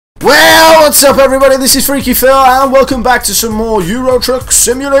Well, what's up everybody, this is Phreakyphil and welcome back to some more Euro Truck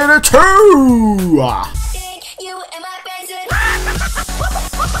Simulator 2!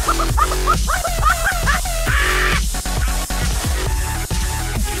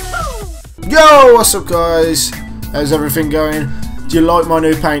 Yo, what's up guys? How's everything going? Do you like my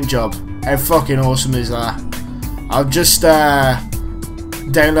new paint job? How fucking awesome is that? I've just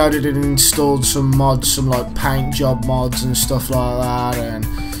downloaded and installed some mods, some like paint job mods and stuff like that, and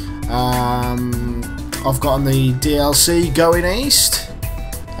I've gotten the DLC Going East.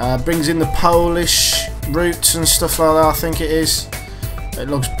 Brings in the Polish routes and stuff like that, I think it is. It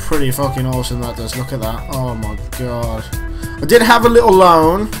looks pretty fucking awesome, that does. Look at that. Oh my god. I did have a little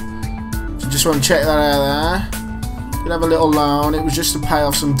loan. So just want to check that out there. Did have a little loan. It was just to pay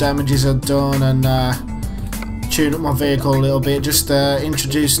off some damages I'd done and tune up my vehicle a little bit. Just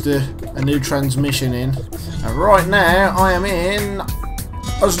introduced a new transmission in. And right now I am in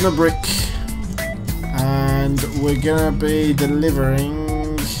Osnabrück, and we're gonna be delivering.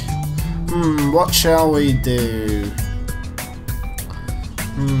 What shall we do?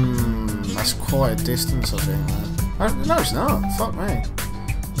 That's quite a distance, I think. No, it's not. Fuck me.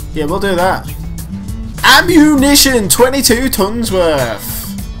 Yeah, we'll do that. Ammunition, 22 tons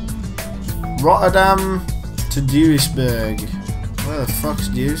worth. Rotterdam to Duisburg. Where the fuck's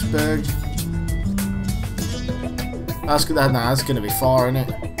Duisburg? That's going to be far, isn't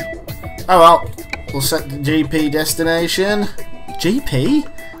it? Oh well, we'll set the GP destination. GP?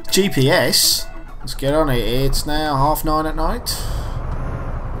 GPS? Let's get on it. It's now 9:30 at night.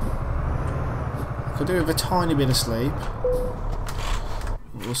 I could do with a tiny bit of sleep.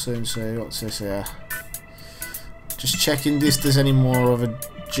 We'll soon see. What's this here? Just checking if there's any more other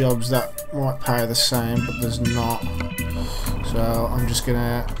jobs that might pay the same, but there's not. So I'm just going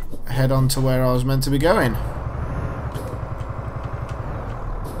to head on to where I was meant to be going.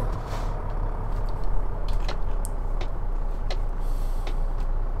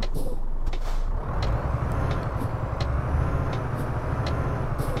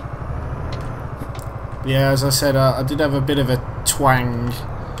 Yeah, as I said, I did have a bit of a twang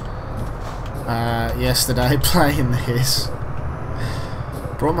yesterday playing this.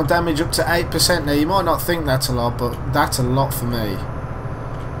 Brought my damage up to 8%. Now, you might not think that's a lot, but that's a lot for me,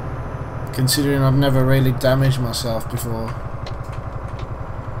 considering I've never really damaged myself before.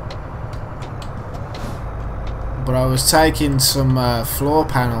 But I was taking some floor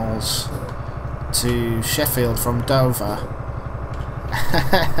panels to Sheffield from Dover.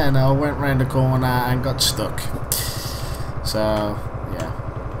 And I went round the corner and got stuck. So, yeah.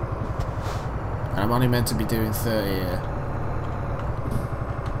 And I'm only meant to be doing 30 here.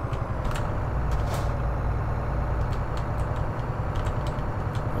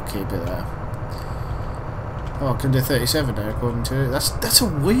 I'll keep it there. Oh, I can do 37 now according to it. That's a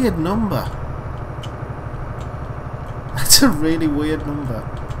weird number. That's a really weird number.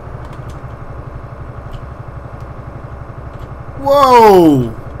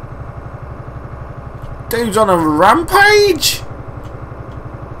 Whoa! Dude's on a rampage!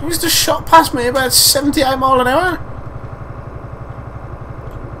 He just shot past me about 78 miles an hour.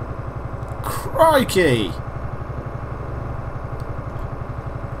 Crikey!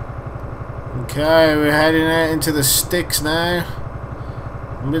 Okay, we're heading out into the sticks now.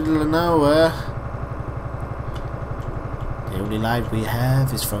 Middle of nowhere. The only light we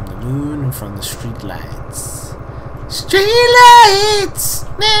have is from the moon and from the street lights. Street lights!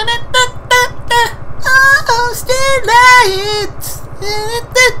 Oh, street lights!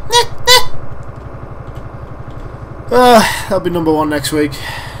 That'll be number 1 next week.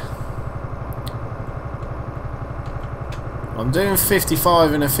 I'm doing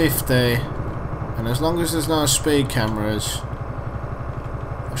 55 in a 50, and as long as there's no speed cameras,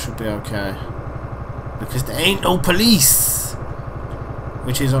 I should be okay. Because there ain't no police!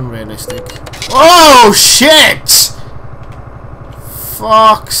 Which is unrealistic. Oh, shit!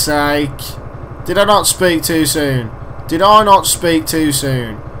 Fuck's sake. Did I not speak too soon? Did I not speak too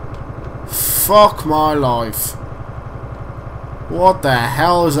soon? Fuck my life. What the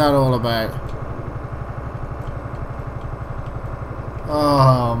hell is that all about?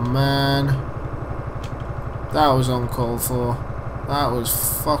 Oh man. That was uncalled for. That was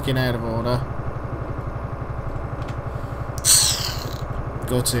fucking out of order.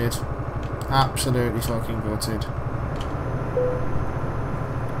 Gutted. Absolutely fucking gutted.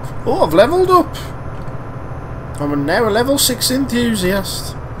 Oh, I've levelled up. I'm now a level 6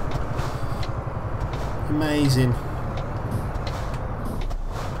 enthusiast. Amazing.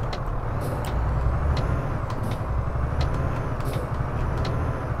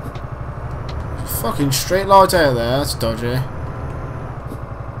 Fucking street light out there, that's dodgy.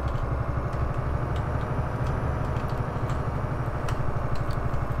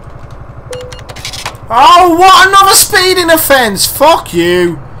 Oh, what? Another speeding offence! Fuck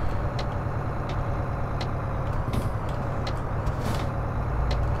you!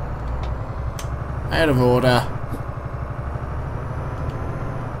 Out of order.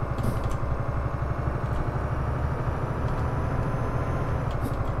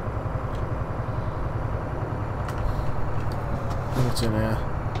 What's in here?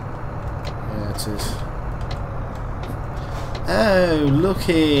 Yeah, it is. Oh,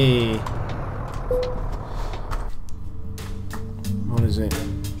 looky! What is it?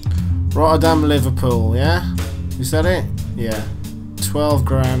 Rotterdam, Liverpool, yeah? Is that it? Yeah. 12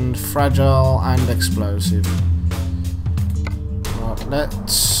 grand, fragile and explosive. Right,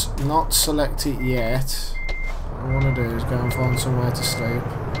 let's not select it yet. What I want to do is go and find somewhere to sleep,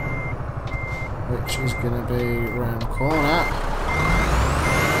 which is going to be around the corner.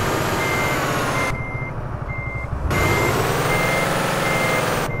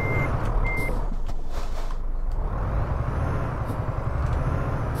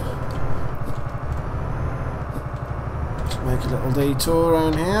 Make a little detour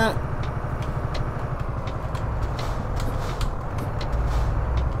around here.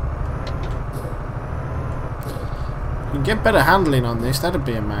 You can get better handling on this, that'd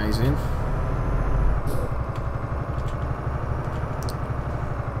be amazing.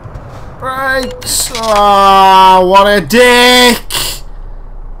 Brakes! Oh, what a dick!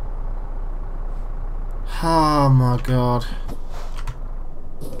 Oh my god.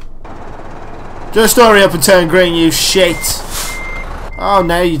 Just hurry up and turn green, you shit! Oh,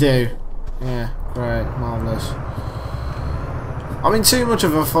 now you do. Yeah, great, marvellous. I'm in too much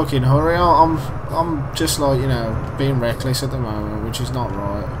of a fucking hurry. I'm just like, you know, being reckless at the moment, which is not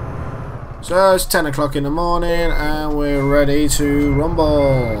right. So it's 10 o'clock in the morning and we're ready to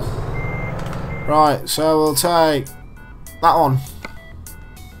rumble. Right, so we'll take that one.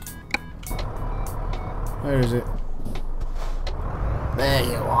 Where is it? There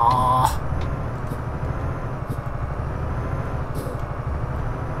you are.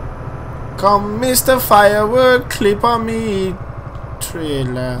 Come, Mr. Firework, clip on me,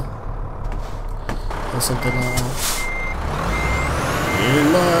 trailer. Or something like that.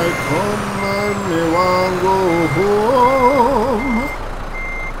 Here I come and me want go home.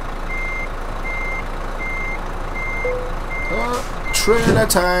 Trailer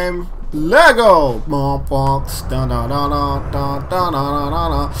time. Lego.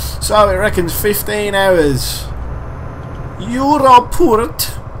 So it reckons 15 hours.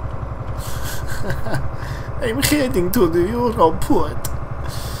 Europort. I'm heading to the Europort.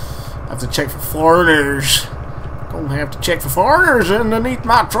 I have to check for foreigners. Don't have to check for foreigners underneath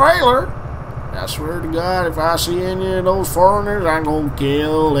my trailer. I swear to God, if I see any of those foreigners, I'm gonna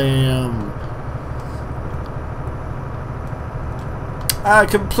kill them. A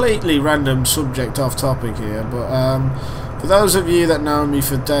completely random subject off topic here, but for those of you that know me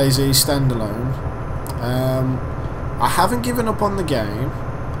for DayZ Standalone, I haven't given up on the game.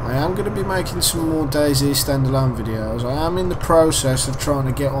 I am going to be making some more DayZ Standalone videos. I am in the process of trying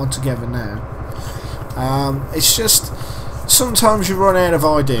to get one together now. It's just sometimes you run out of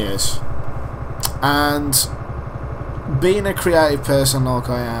ideas, and being a creative person like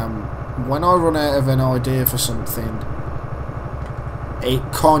I am, when I run out of an idea for something, it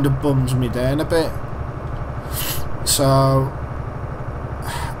kind of bums me down a bit. So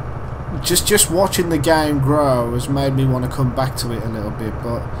just watching the game grow has made me want to come back to it a little bit,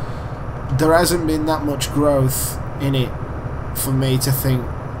 but there hasn't been that much growth in it for me to think,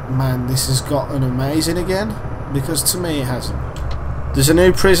 man, this has gotten amazing again, because to me it hasn't. There's a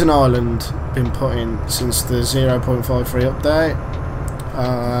new prison island been put in since the 0.53 update,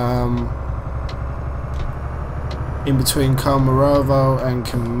 in between Komarovo and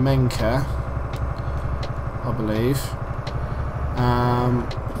Kamenka, I believe.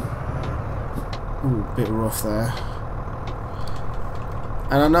 Ooh, bit rough there.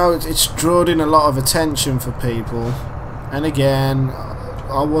 And I know it's drawn in a lot of attention for people, and again,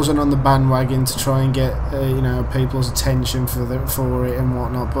 I wasn't on the bandwagon to try and get you know, people's attention for it and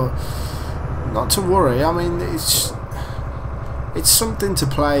whatnot, but not to worry. I mean, it's something to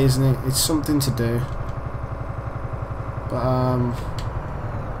play, isn't it? It's something to do.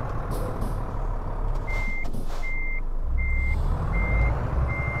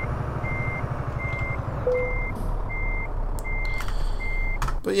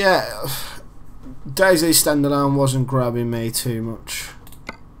 But yeah, DayZ Standalone wasn't grabbing me too much.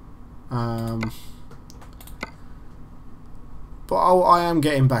 But I am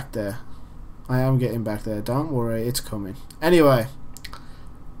getting back there. I am getting back there. Don't worry, it's coming. Anyway,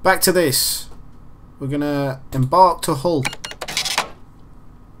 back to this. We're gonna embark to Hull.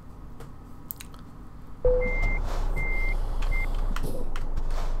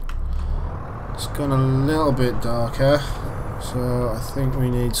 gone a little bit darker, so I think we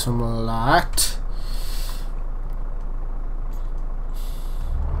need some light.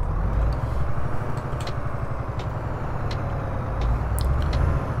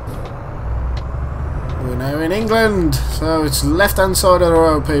 We're now in England, so it's left hand side of the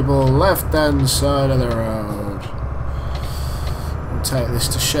road, people. Left hand side of the road. We'll take this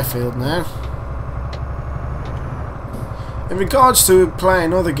to Sheffield now. In regards to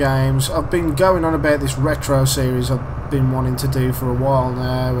playing other games, I've been going on about this retro series I've been wanting to do for a while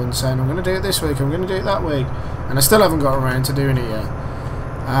now, and saying I'm going to do it this week, I'm going to do it that week, and I still haven't got around to doing it yet.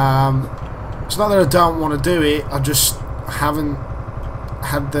 It's not that I don't want to do it, I just haven't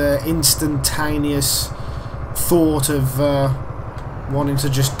had the instantaneous thought of wanting to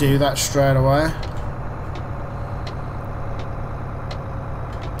just do that straight away.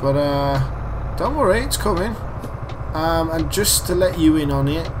 But don't worry, it's coming. And just to let you in on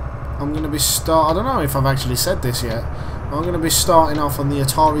it, I'm going to be I don't know if I've actually said this yet. I'm going to be starting off on the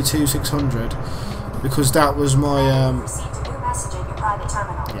Atari 2600 because that was my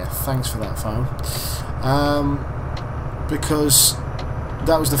yeah, thanks for that, phone. Because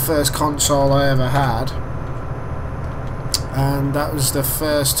that was the first console I ever had, and that was the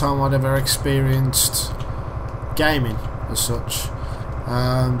first time I'd ever experienced gaming as such.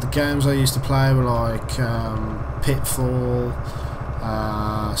 The games I used to play were like Pitfall,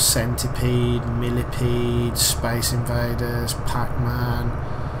 Centipede, Millipede, Space Invaders, Pac-Man,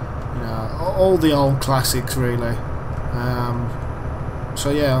 you know, all the old classics really. So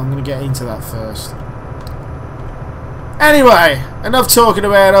yeah, I'm going to get into that first. Anyway, enough talking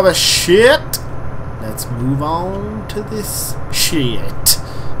about other shit. Let's move on to this shit.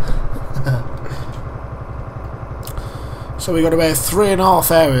 So we got about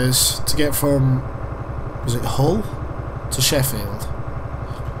 3.5 hours to get from, was it Hull to Sheffield?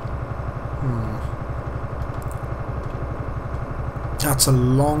 That's a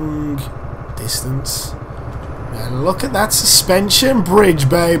long distance. And look at that suspension bridge,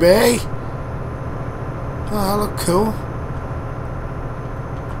 baby. Oh, that look cool.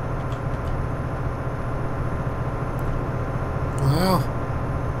 Wow.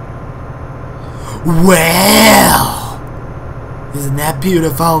 Well, isn't that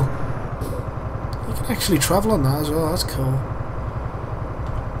beautiful? You can actually travel on that as well, that's cool.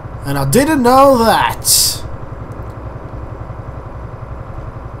 And I didn't know that.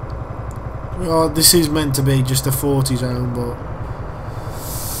 Oh, this is meant to be just a 40 zone, but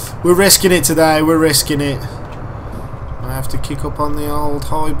we're risking it today, we're risking it. I have to kick up on the old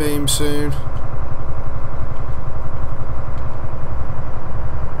high beam soon.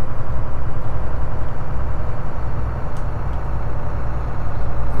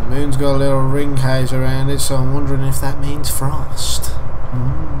 The moon's got a little ring haze around it, so I'm wondering if that means frost.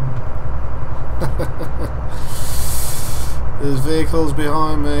 There's vehicles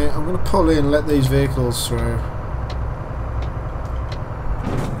behind me. I'm going to pull in and let these vehicles through.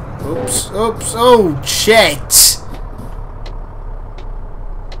 Oops, oops, oh shit!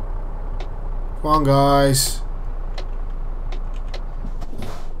 Come on guys.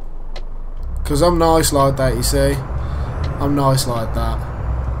 Because I'm nice like that, you see. I'm nice like that.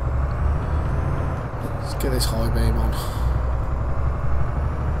 Let's get this high beam on.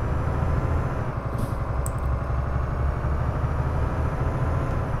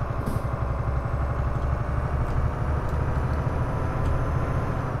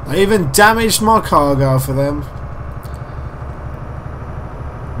 I even damaged my cargo for them.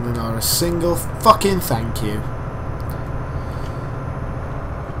 And they're not a single fucking thank you.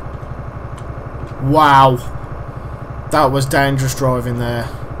 Wow. That was dangerous driving there.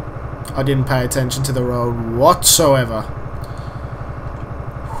 I didn't pay attention to the road whatsoever.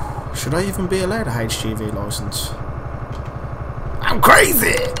 Should I even be allowed a HGV license? I'm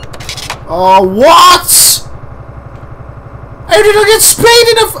crazy! Oh, what?! How did I get speed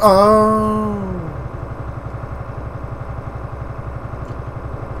enough? Oh.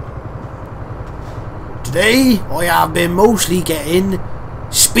 Today, I have been mostly getting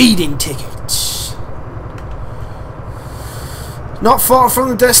speeding tickets. Not far from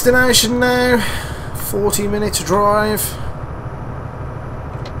the destination now. 40-minute drive.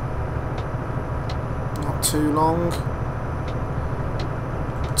 Not too long.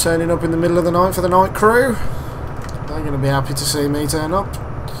 Turning up in the middle of the night for the night crew. They're going to be happy to see me turn up.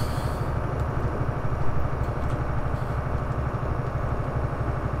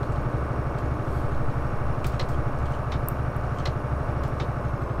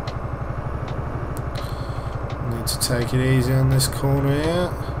 Need to take it easy on this corner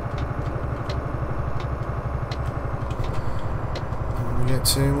here. Don't want to get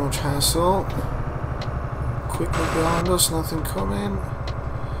too much hassle. quick look behind us, nothing coming.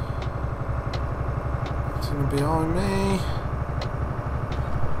 Nothing behind me.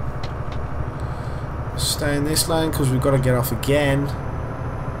 Stay in this lane because we've got to get off again.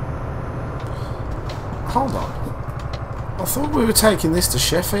 Hold on. I thought we were taking this to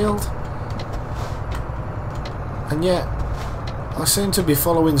Sheffield. And yet, I seem to be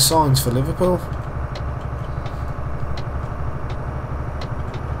following signs for Liverpool.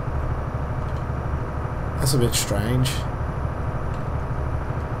 That's a bit strange.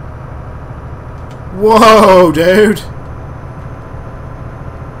 Whoa, dude!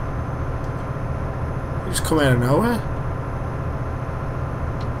 You just come out of nowhere.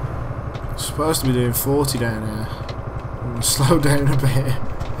 I'm supposed to be doing 40 down here. I'm gonna slow down a bit.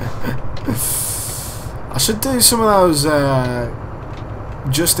 I should do some of those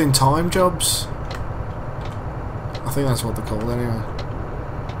just-in-time jobs. I think that's what they're called anyway.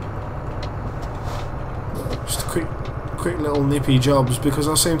 Just quick little nippy jobs, because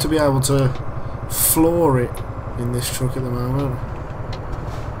I seem to be able to floor it in this truck at the moment.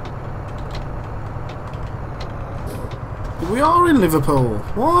 We are in Liverpool.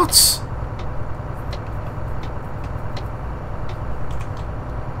 What?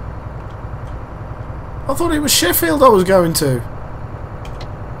 I thought it was Sheffield I was going to.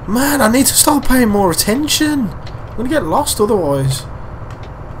 Man, I need to start paying more attention. I'm going to get lost otherwise.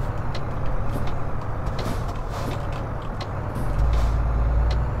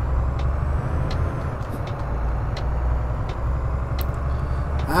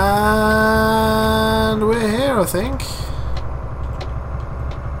 And we're here, I think.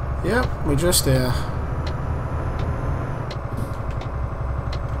 Yep, we're just here.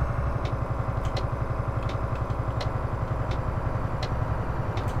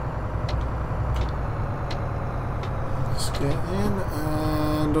 Let's get in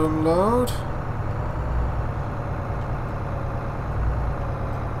and unload.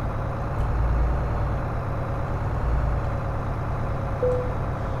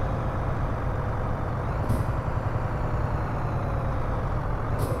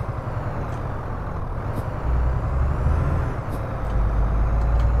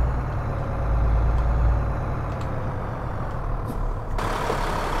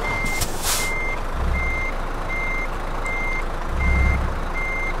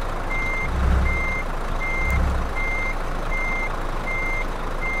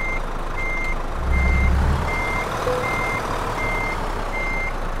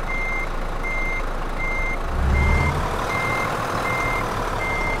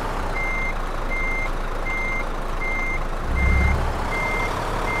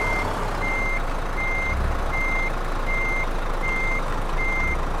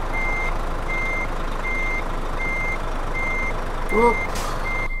 Whoop.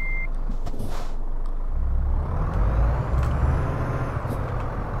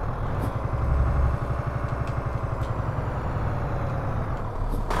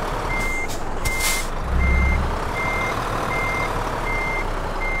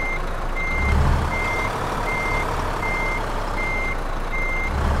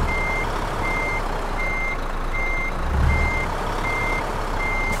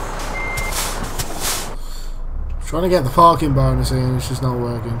 Trying to get the parking bonus in, it's just not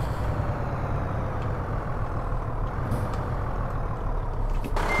working.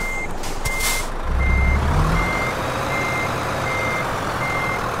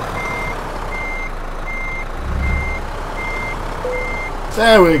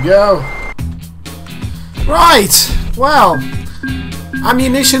 There we go. Right, well,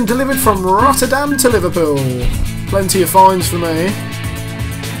 ammunition delivered from Rotterdam to Liverpool. Plenty of fines for me.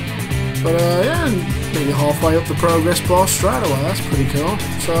 But yeah, nearly halfway up the progress bar straight away. That's pretty cool.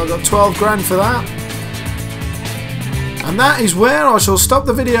 So I got 12 grand for that. And that is where I shall stop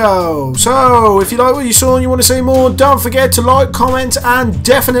the video. So if you like what you saw and you want to see more, don't forget to like, comment and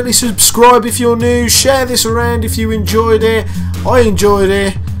definitely subscribe if you're new. Share this around if you enjoyed it. I enjoyed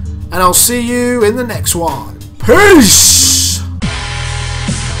it. And I'll see you in the next one. Peace!